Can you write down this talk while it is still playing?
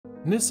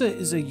Nissa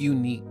is a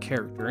unique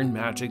character in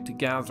Magic: The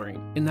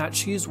Gathering, in that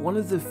she is one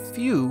of the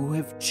few who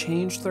have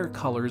changed their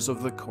colors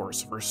over the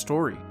course of her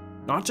story.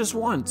 Not just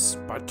once,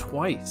 but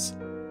twice.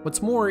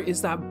 What's more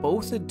is that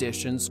both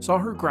editions saw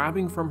her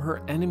grabbing from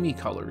her enemy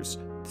colors.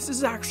 This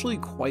is actually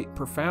quite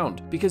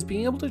profound, because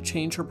being able to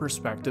change her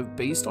perspective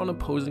based on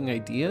opposing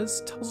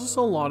ideas tells us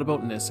a lot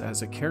about Nissa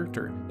as a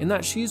character, in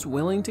that she's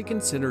willing to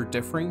consider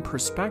differing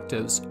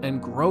perspectives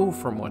and grow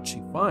from what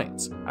she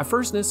finds. At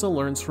first, Nissa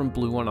learns from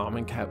Blue on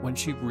Amonkhet when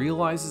she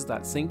realizes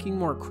that thinking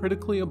more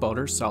critically about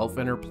herself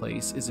and her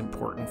place is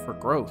important for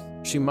growth.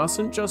 She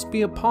mustn't just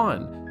be a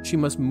pawn, she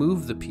must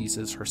move the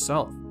pieces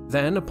herself.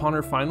 Then, upon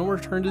her final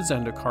return to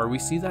Zendikar, we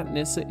see that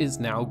Nissa is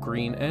now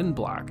green and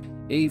black,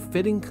 a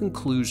fitting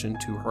conclusion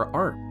to her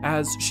arc.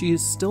 As she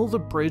is still the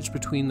bridge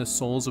between the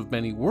souls of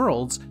many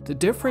worlds, the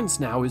difference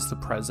now is the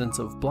presence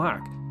of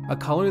black, a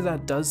color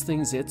that does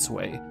things its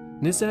way.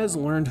 Nissa has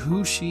learned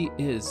who she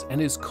is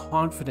and is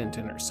confident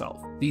in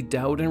herself. The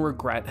doubt and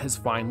regret has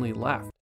finally left.